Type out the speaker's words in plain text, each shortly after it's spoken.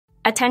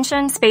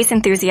Attention space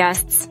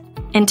enthusiasts.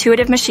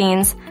 Intuitive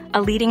Machines,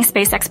 a leading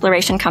space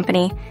exploration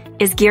company,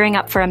 is gearing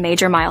up for a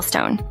major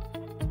milestone.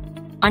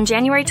 On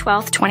January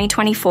 12,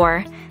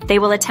 2024, they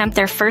will attempt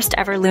their first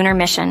ever lunar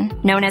mission,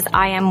 known as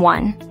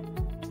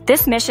IM-1.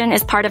 This mission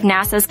is part of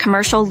NASA's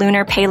Commercial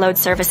Lunar Payload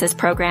Services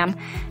program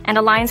and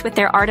aligns with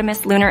their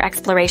Artemis lunar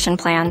exploration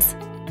plans.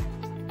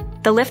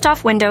 The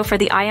liftoff window for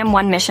the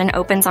IM-1 mission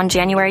opens on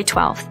January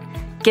 12th,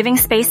 giving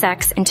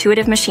SpaceX,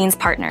 Intuitive Machines'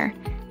 partner,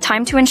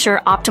 time to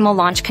ensure optimal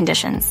launch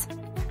conditions.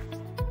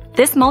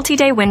 This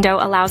multi-day window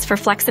allows for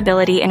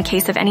flexibility in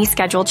case of any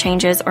schedule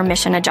changes or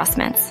mission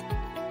adjustments.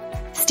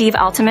 Steve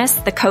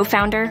Altemus, the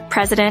co-founder,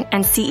 president,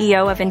 and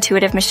CEO of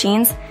Intuitive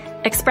Machines,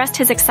 expressed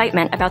his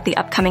excitement about the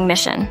upcoming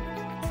mission.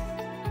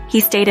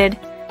 He stated,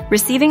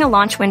 "Receiving a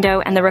launch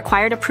window and the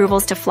required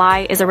approvals to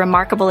fly is a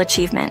remarkable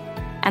achievement,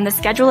 and the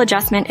schedule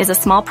adjustment is a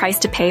small price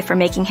to pay for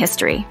making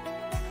history."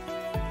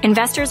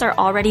 Investors are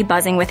already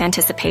buzzing with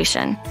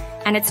anticipation,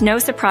 and it's no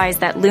surprise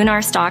that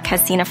Lunar stock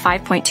has seen a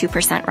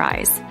 5.2%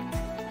 rise.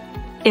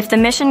 If the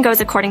mission goes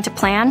according to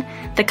plan,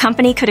 the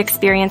company could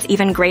experience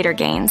even greater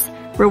gains,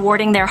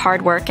 rewarding their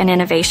hard work and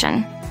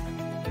innovation.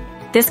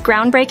 This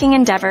groundbreaking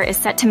endeavor is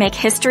set to make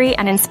history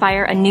and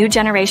inspire a new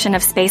generation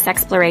of space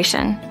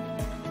exploration.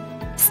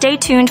 Stay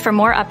tuned for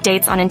more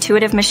updates on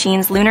Intuitive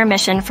Machines' lunar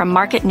mission from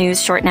Market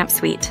News Shortnap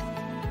Suite.